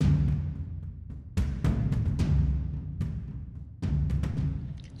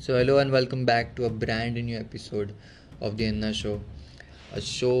So, hello and welcome back to a brand new episode of the Anna Show, a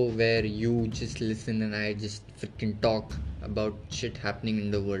show where you just listen and I just freaking talk about shit happening in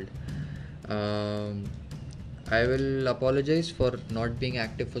the world. Um, I will apologize for not being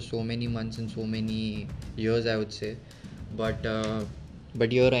active for so many months and so many years, I would say, but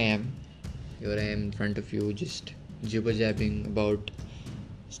but here I am. Here I am in front of you, just jibber jabbing about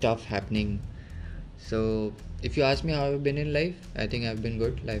stuff happening. So, if you ask me how I've been in life, I think I've been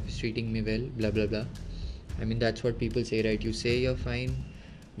good. Life is treating me well, blah blah blah. I mean, that's what people say, right? You say you're fine,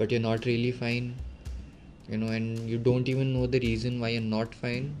 but you're not really fine, and you don't even know the reason why you're not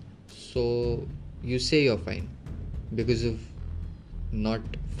fine. So, you say you're fine because of not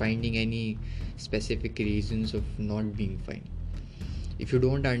finding any specific reasons of not being fine. If you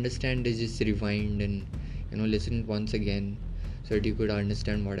don't understand this, just rewind and listen once again so that you could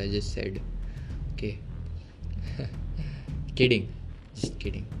understand what I just said. Okay. Kidding, just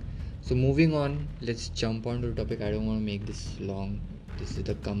kidding. So moving on, let's jump on to the topic. I don't want to make this long. This is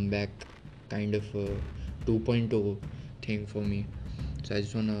the comeback kind of a 2.0 thing for me. So I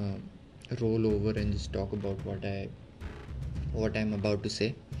just want to roll over and just talk about what I'm about to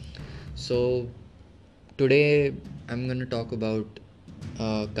say. So today I'm going to talk about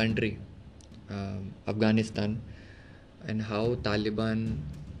a country, Afghanistan, and how Taliban,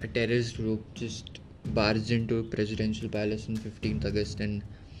 a terrorist group, just barged into a presidential palace on 15th August and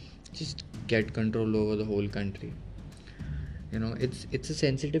just get control over the whole country. It's a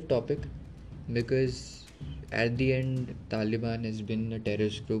sensitive topic because at the end Taliban has been a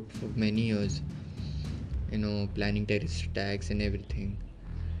terrorist group for many years, planning terrorist attacks and everything.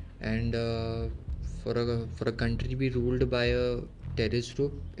 And for a country to be ruled by a terrorist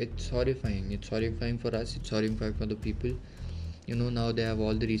group, it's horrifying. It's horrifying for us. It's horrifying for the people. Now they have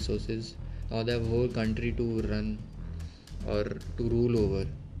all the resources. Now they have a whole country to run or to rule over.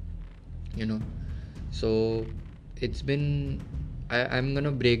 So it's been. I'm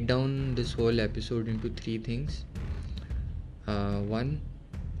gonna break down this whole episode into three things. One,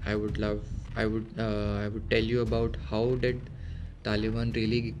 I would tell you about how did Taliban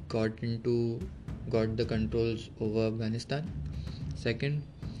really got the controls over Afghanistan. Second,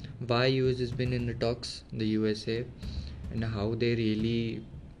 why US has been in the talks, the USA, and how they really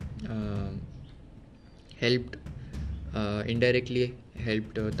uh, helped indirectly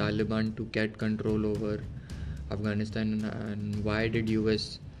helped Taliban to get control over Afghanistan, and why did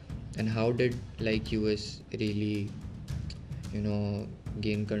US and how did US really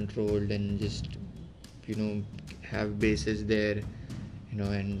gain control and just have bases there,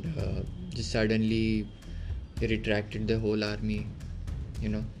 and just suddenly retracted the whole army, you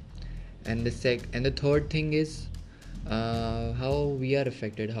know and the third thing is how we are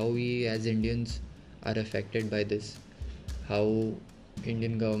affected, how we as Indians are affected by this, how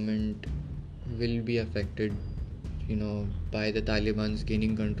Indian government will be affected by the Taliban's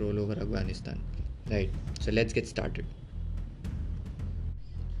gaining control over Afghanistan, right? So let's get started.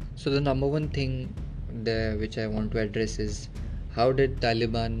 So the number one thing which I want to address is how did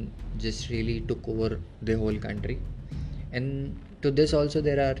Taliban just really took over the whole country. And to this also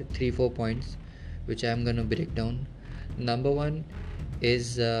there are 3-4 points which I am going to break down. Number one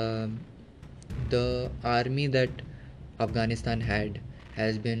is the army that Afghanistan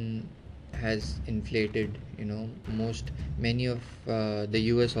has inflated. Most many of the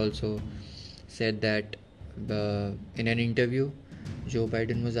US also said that in an interview Joe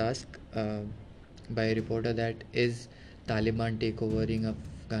Biden was asked by a reporter that is Taliban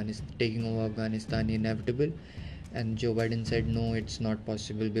taking over Afghanistan inevitable, and Joe Biden said no, it's not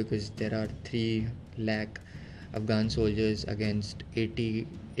possible because there are 3 lakh Afghan soldiers against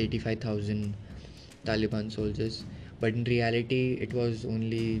 85,000 Taliban soldiers. But in reality, it was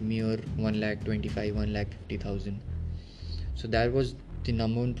only mere 1 lakh 25, 1 lakh 50,000. So that was the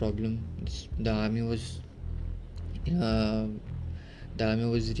number one problem. The army was uh, the army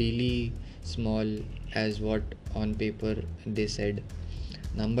was really small as what on paper they said.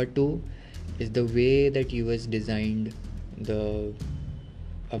 Number two is the way that US designed the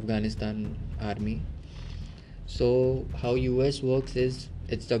Afghanistan army. So how US works is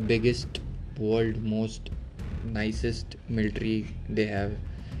it's the biggest world, most nicest military they have,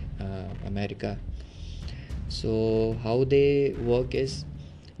 America. So how they work is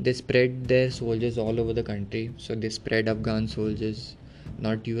they spread their soldiers all over the country. So they spread Afghan soldiers,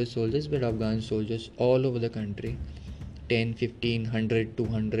 not US soldiers but Afghan soldiers all over the country, 10, 15, 100,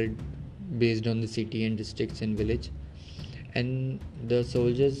 200, based on the city and districts and village. And the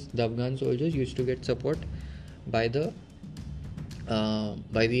Afghan soldiers used to get support by the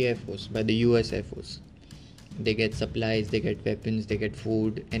Air Force, by the US Air Force. They get supplies, they get weapons, they get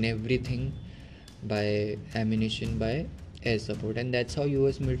food and everything, by ammunition, by air support. And that's how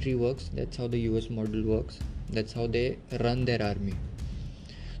US military works, that's how the US model works, that's how they run their army.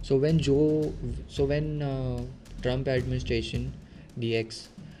 So when Trump administration, the ex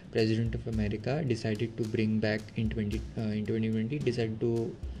president of America, decided to bring back in 2020,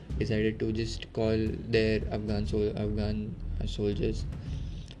 decided to just call their Afghan soldiers,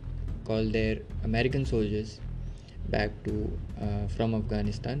 call their American soldiers back to from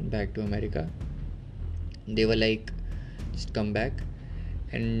Afghanistan back to America. They were like, just come back.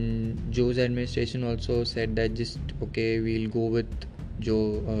 And Joe's administration also said that just okay, we'll go with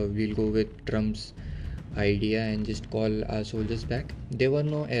Trump's idea and just call our soldiers back. There were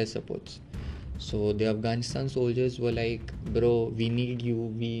no air supports, so the Afghanistan soldiers were like, bro, we need you,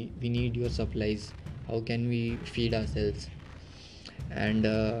 we need your supplies, how can we feed ourselves? And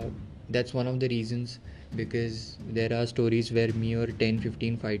that's one of the reasons, because there are stories where mere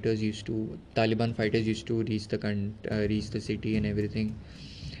 10-15 fighters used to Taliban fighters used to reach the city and everything,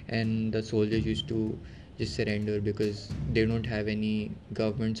 and the soldiers used to just surrender because they don't have any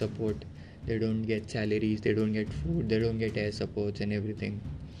government support, they don't get salaries, they don't get food, they don't get air supports and everything,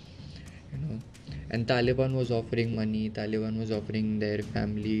 you know. And Taliban was offering money, Taliban was offering their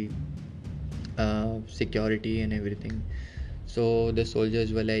family security and everything. So the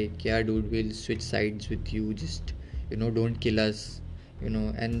soldiers were like, yeah dude, we'll switch sides with you, just don't kill us,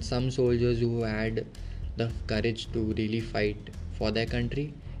 and some soldiers who had the courage to really fight for their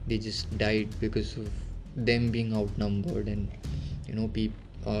country, they just died because of them being outnumbered. And people,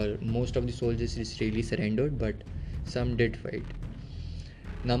 or most of the soldiers just really surrendered, but some did fight.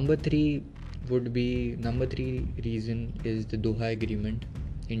 Number three reason is the Doha Agreement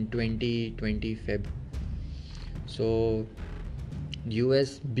in 2020 Feb. So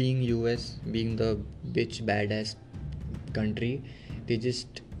US, being the bitch badass country, they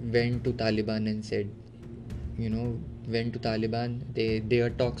just went to Taliban and said, went to Taliban. They are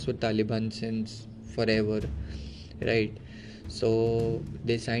talks with Taliban since forever, right? So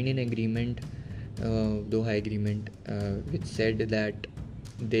they signed an agreement, Doha Agreement, which said that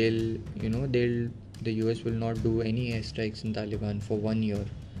the US will not do any airstrikes in Taliban for 1 year.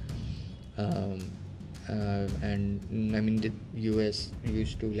 And I mean, the US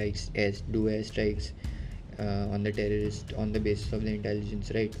used to like do airstrikes on the terrorists on the basis of the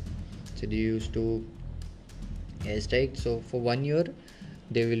intelligence, right? So they used to airstrike. So for 1 year,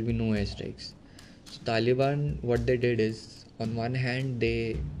 there will be no airstrikes. So Taliban, what they did is, on one hand,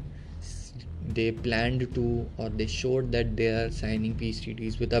 they planned to, or they showed that they are signing peace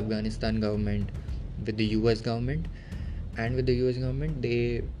treaties with Afghanistan government, with the US government, and with the US government,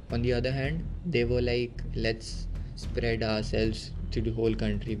 they, on the other hand, they were like, let's spread ourselves to the whole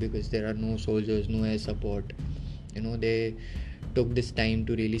country because there are no soldiers, no air support. They took this time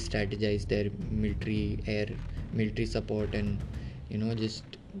to really strategize their military support, and just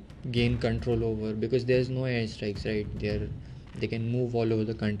gain control over, because there's no airstrikes, right? They can move all over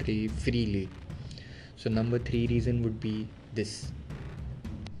the country freely. So number 3 reason would be this.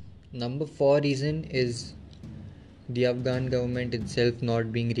 Number 4 reason is the Afghan government itself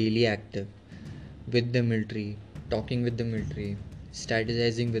not being really active with the military, talking with the military,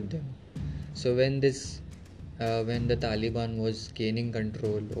 strategizing with them. So when the Taliban was gaining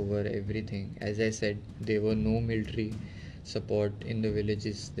control over everything, as I said, there were no military support in the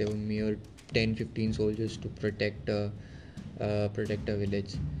villages. There were mere 10-15 soldiers to protect a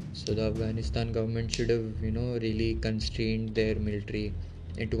village. So the Afghanistan government should have really constrained their military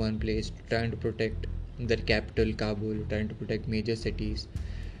into one place, trying to protect their capital Kabul, trying to protect major cities,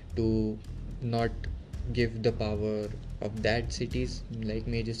 to not give the power of that cities, like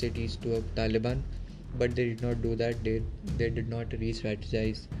major cities, to a Taliban. But they did not do that. They did not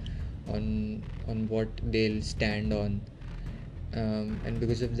re-strategize on what they'll stand on, and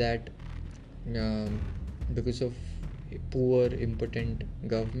because of that, because of poor, impotent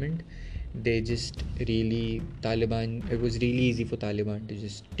government, they just really Taliban. It was really easy for Taliban to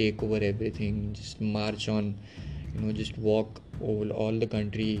just take over everything, just march on, just walk over all the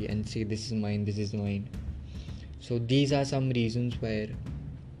country and say, this is mine, this is mine. So these are some reasons why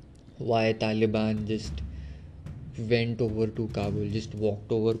Taliban just went over to Kabul, just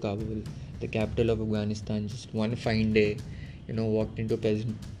walked over Kabul, the capital of Afghanistan, just one fine day, walked into a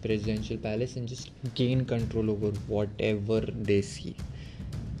presidential palace and just gained control over whatever they see.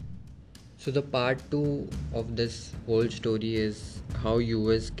 So the part 2 of this whole story is how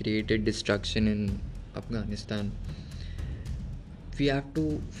US created destruction in Afghanistan. We have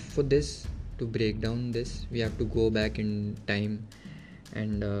to, for this, to break down this, we have to go back in time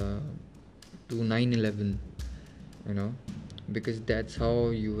and to 9/11. you know, because that's how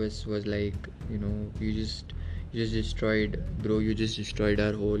US was like, you just destroyed, bro. You just destroyed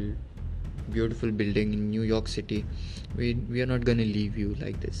our whole beautiful building in New York City. We are not gonna leave you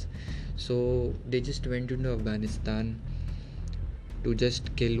like this. So they just went into Afghanistan to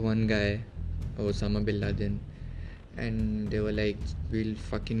just kill one guy, Osama bin Laden, and they were like, "We'll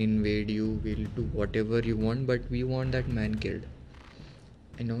fucking invade you. We'll do whatever you want, but we want that man killed."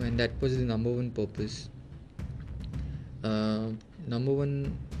 And that was the number one purpose. Uh, Number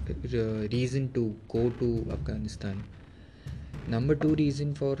one reason to go to Afghanistan. Number two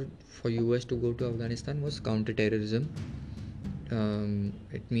reason for US to go to Afghanistan was counterterrorism.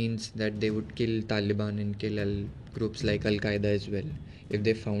 It means that they would kill Taliban and kill groups like Al Qaeda as well if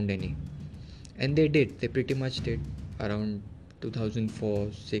they found any. And they did. They pretty much did. Around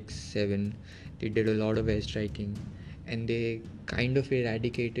 2004, 6, 7, they did a lot of airstriking, and they kind of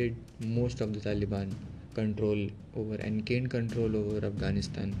eradicated most of the Taliban control over and gained control over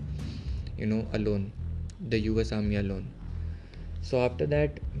Afghanistan, alone, the US Army alone. So after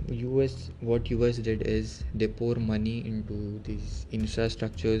that, what US did is they pour money into these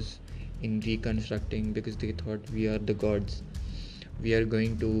infrastructures in reconstructing, because they thought we are the gods. We are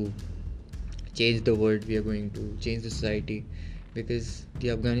going to change the world. We are going to change the society, because the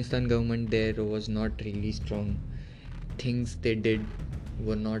Afghanistan government there was not really strong. Things they did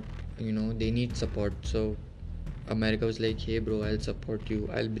were not, they need support. So America was like, hey bro, I'll support you.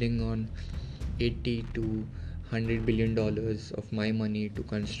 I'll bring on 80 to $100 billion of my money to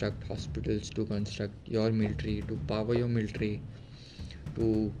construct hospitals, to construct your military, to power your military,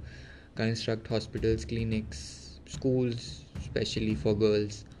 to construct hospitals, clinics, schools, especially for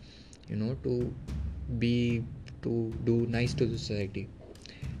girls, to be to do nice to the society.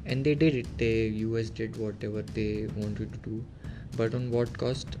 And they did it. The US did whatever they wanted to do, but on what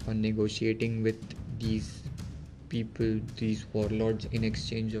cost? On negotiating with these people, these warlords, in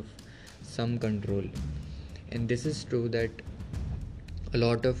exchange of some control. And this is true that a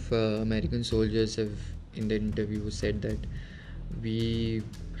lot of American soldiers have, in the interview, said that we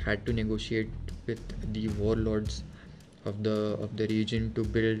had to negotiate with the warlords of the region to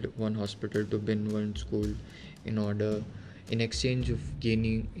build one hospital, to build one school, in order, in exchange of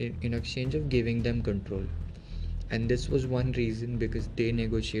giving them control. And this was one reason, because they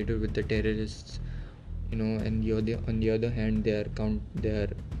negotiated with the terrorists, and on the other hand, they are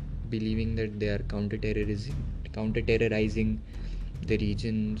believing that they are counter-terrorizing the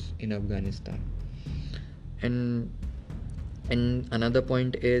regions in Afghanistan. And another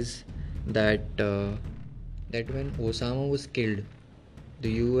point is that when Osama was killed,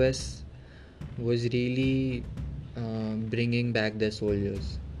 the US was really bringing back their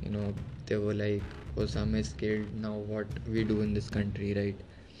soldiers. They were like, Osama is killed, now what we do in this country, right?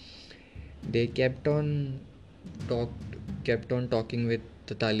 They kept on talking with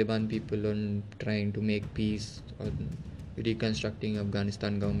the Taliban people on trying to make peace, on reconstructing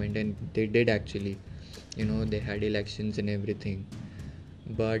Afghanistan government, and they did actually. They had elections and everything,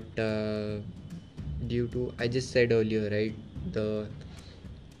 but due to, I just said earlier, right, the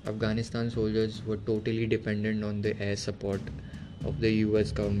Afghanistan soldiers were totally dependent on the air support of the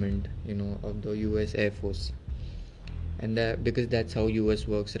US government, of the US Air Force. And because that's how US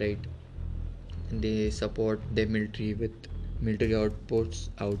works, right? They support their military with military outposts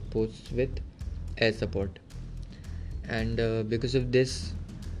with air support. And because of this,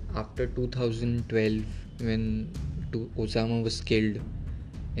 after 2012, when Osama was killed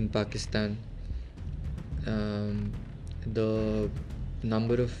in Pakistan, the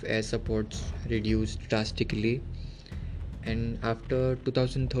number of air supports reduced drastically. And after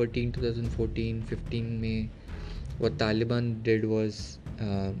 2013, 2014, 15 May, what Taliban did was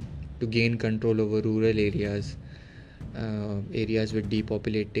to gain control over rural areas, areas with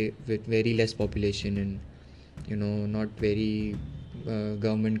depopulated, with very less population, and not very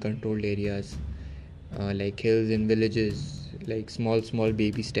government controlled areas, like hills and villages, like small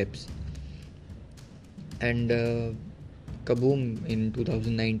baby steps. And kaboom, in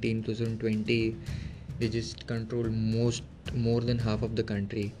 2019, 2020, they just controlled more than half of the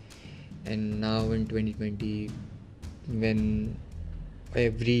country. And now in 2020, when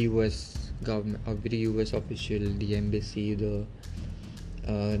every US government, every US official, the embassy, the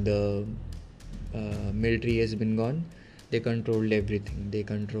military has been gone, they controlled everything. They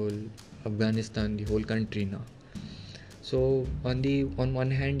control Afghanistan, the whole country now. So on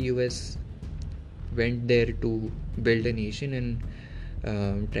one hand, US went there to build a nation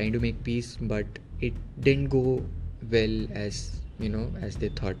and trying to make peace, but it didn't go well as they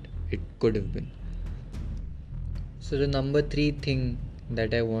thought it could have been. So the number three thing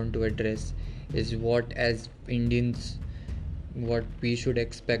that I want to address is what, as Indians, what we should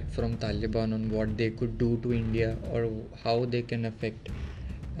expect from Taliban on what they could do to India, or how they can affect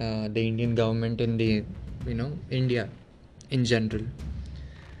the Indian government in the India in general.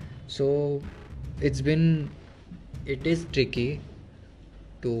 So it's been it is tricky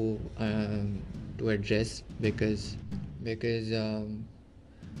to address, because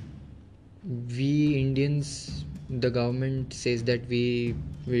we Indians, the government says that we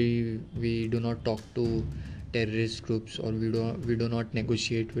do not talk to terrorist groups, or we do not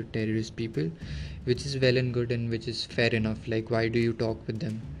negotiate with terrorist people, which is well and good and which is fair enough. Like, why do you talk with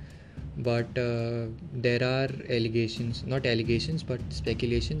them? But there are allegations, not allegations, but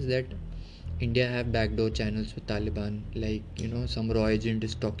speculations that India have backdoor channels with Taliban. Like, some raw agent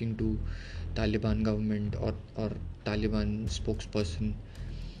is talking to Taliban government, or Taliban spokesperson,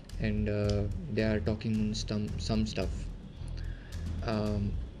 and they are talking on some stuff.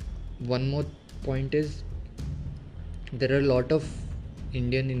 One more point is, there are a lot of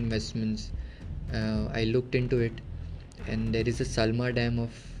Indian investments. I looked into it, and there is a Salma Dam, of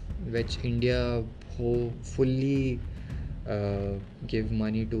which India fully give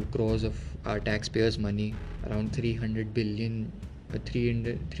money to crores of our taxpayers' money, around 300 billion,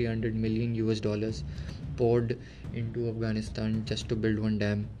 300 million US dollars poured into Afghanistan just to build one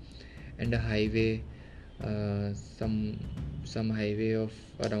dam, and a highway, uh, some highway of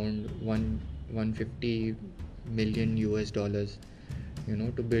around 150 million US dollars,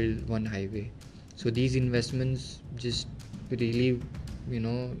 to build one highway. So these investments just really,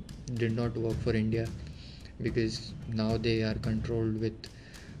 did not work for India, because now they are controlled.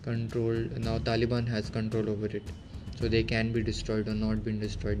 Now Taliban has control over it, so they can be destroyed or not been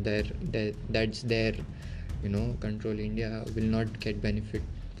destroyed. That's their control. India will not get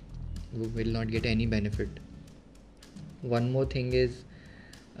any benefit. One more thing is,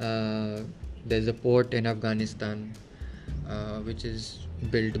 there's a port in Afghanistan, which is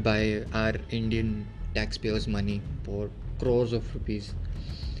built by our Indian taxpayers' money for crores of rupees.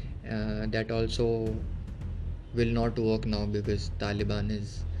 That also will not work now, because Taliban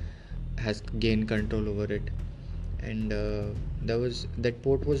has gained control over it. And that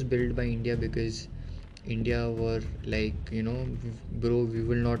port was built by India, because India were like, bro, we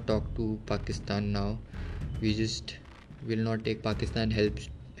will not talk to Pakistan now. We just will not take Pakistan help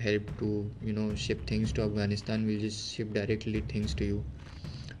to ship things to Afghanistan. We'll just ship directly things to you.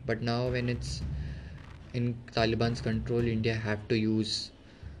 But now, when it's in Taliban's control, India have to use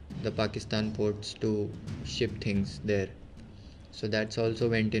the Pakistan ports to ship things there. So that's also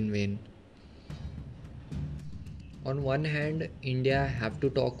went in vain. On one hand, India have to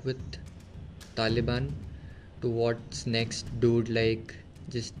talk with Taliban to what's next, dude. Like,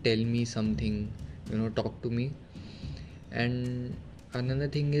 just tell me something, talk to me. And another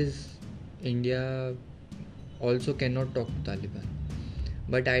thing is, India also cannot talk to Taliban.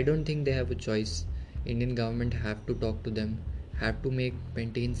 But I don't think they have a choice. Indian government have to talk to them, have to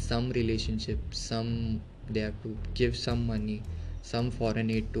maintain some relationship. They have to give some money, some foreign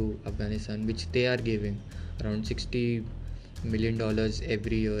aid to Afghanistan, which they are giving around $60 million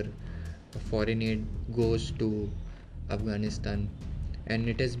every year. Foreign aid goes to Afghanistan, and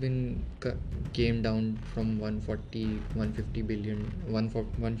it has been came down from 150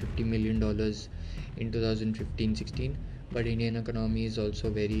 million dollars in 2015-16. But Indian economy is also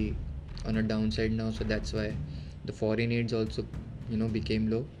very on a downside now, so that's why the foreign aids also became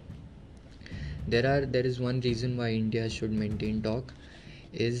low. There is one reason why India should maintain talk,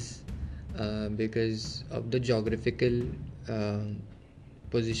 is because of the geographical uh,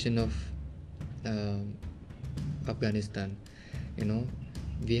 position of uh, Afghanistan. you know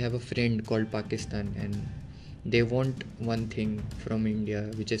we have a friend called Pakistan, and they want one thing from India,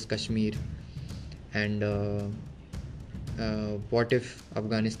 which is Kashmir. And what if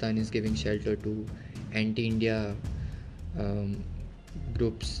Afghanistan is giving shelter to anti-India um,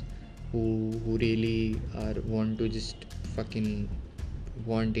 groups, who really are want to just fucking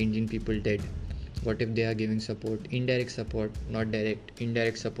want Indian people dead? What if they are giving support, indirect support, not direct,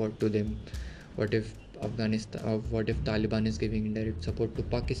 indirect support to them? What if what if Taliban is giving indirect support to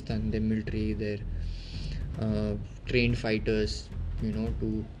Pakistan, their military, their trained fighters,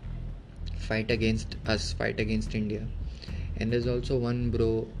 to fight against India? And there's also one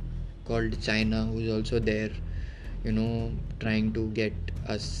bro called China, who's also there, trying to get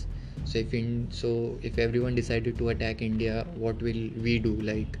us. So if everyone decided to attack India, what will we do?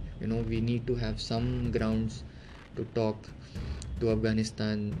 Like, we need to have some grounds to talk to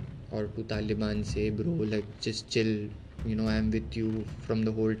Afghanistan or to Taliban. Say, bro, like, just chill. I'm with you from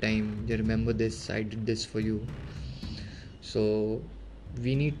the whole time. You remember this? I did this for you. So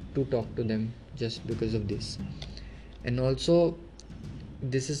we need to talk to them just because of this. And also,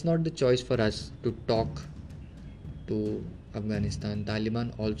 this is not the choice for us to talk to Afghanistan.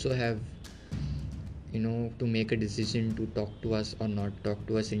 Taliban also have, to make a decision to talk to us or not, talk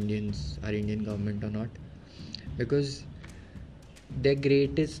to us Indians, our Indian government or not, because their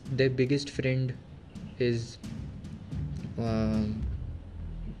biggest friend is um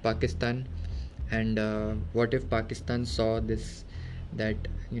Pakistan. And what if Pakistan saw this, that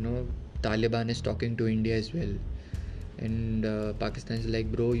Taliban is talking to India as well, and Pakistan is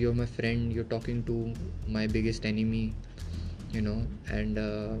like, bro, you're my friend, you're talking to my biggest enemy, and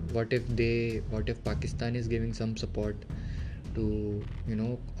what if Pakistan is giving some support to,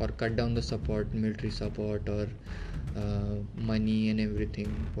 or cut down the support, military support, or money and everything.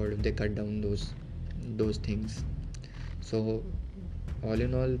 What if they cut down those things? So all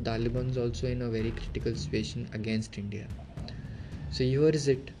in all, Taliban's also in a very critical situation against India. So here's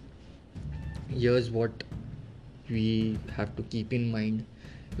what we have to keep in mind.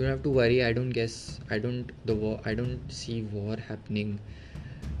 You don't have to worry. I don't see war happening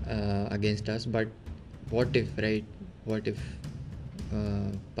against us. But what if, right? What if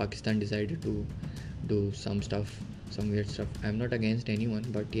Pakistan decided to do some weird stuff? I'm not against anyone,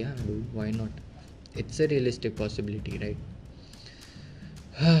 but yeah, dude, why not? It's a realistic possibility, right?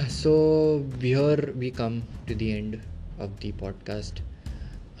 So here we come to the end of the podcast.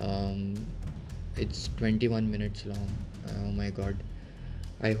 Um, it's 21 minutes long. Oh my god.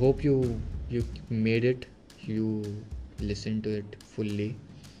 I hope you made it. You listened to it fully.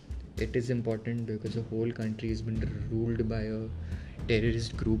 It is important because the whole country has been ruled by a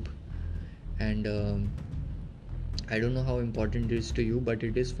terrorist group, and I don't know how important it is to you, but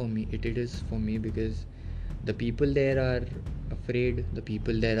it is for me. It is for me because the people there are afraid. The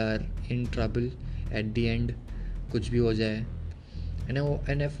people there are in trouble. At the end, kuch bhi ho jaye.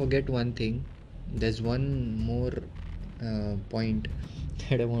 And I forget one thing. There's one more point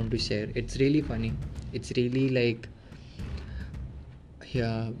that I want to share. It's really funny. It's really like,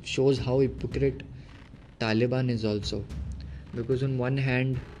 yeah, shows how hypocrite Taliban is also, because on one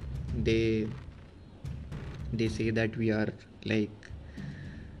hand they say that we are like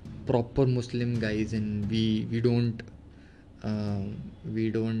proper Muslim guys, and we don't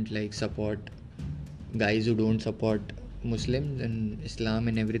like support guys who don't support Muslims and Islam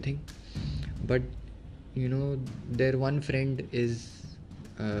and everything. But their one friend is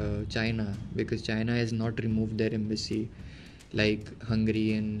China, because China has not removed their embassy like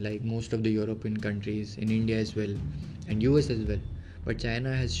Hungary and like most of the European countries, in India as well, and US as well. But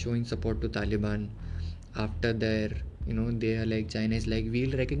China has showing support to Taliban after their, they are like, China is like,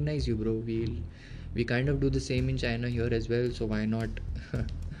 we'll recognize you, bro. We kind of do the same in China here as well, so why not?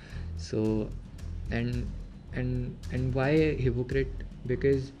 So, and why hypocrite?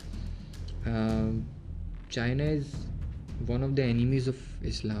 Because China is one of the enemies of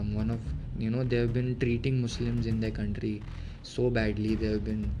Islam. One of, they have been treating Muslims in their country so badly. They have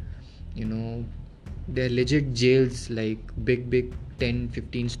been, they're legit jails, like big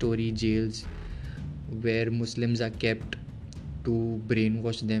 10-15 story jails, where Muslims are kept to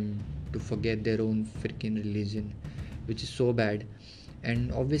brainwash them to forget their own freaking religion, which is so bad.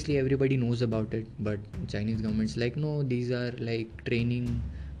 And obviously everybody knows about it, but Chinese government's like, no, these are like training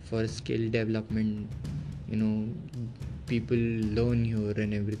for skill development, people learn here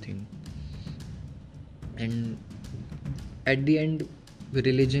and everything. And at the end,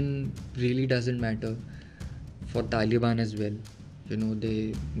 religion really doesn't matter for Taliban as well.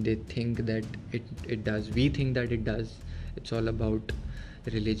 They think that it does. We think that it does. It's all about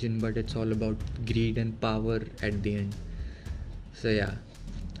religion, but it's all about greed and power at the end. So yeah,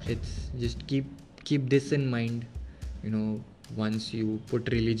 it's just keep this in mind. Once you put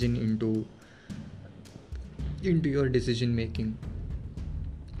religion into your decision making,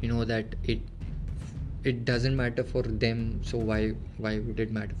 that it doesn't matter for them, so why would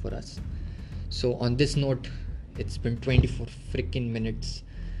it matter for us? So on this note, it's been 24 freaking minutes.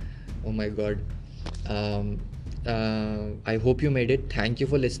 Oh my god. I hope you made it. Thank you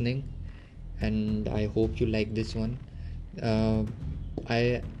for listening, and I hope you like this one. I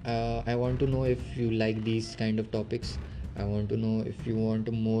want to know if you like these kind of topics. I want to know if you want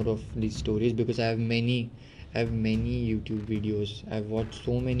more of these stories, because I have many YouTube videos. I've watched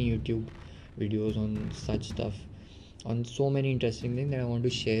so many YouTube videos on such stuff, on so many interesting things that I want to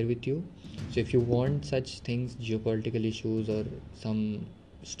share with you. So if you want such things, geopolitical issues, or some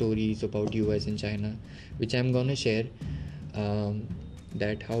stories about US and China, which I'm gonna share,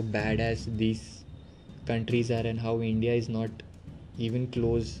 that how badass these countries are, and how India is not even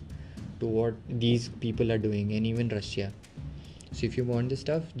close to what these people are doing, and even Russia. So if you want this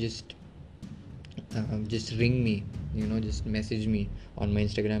stuff, just ring me, just message me on my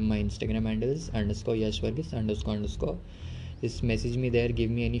Instagram. My Instagram handle is _yashvargis__. Just message me there,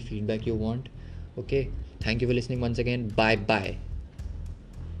 give me any feedback you want. Okay, thank you for listening once again. Bye bye.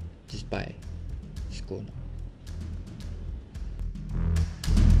 Just bye. Just go now.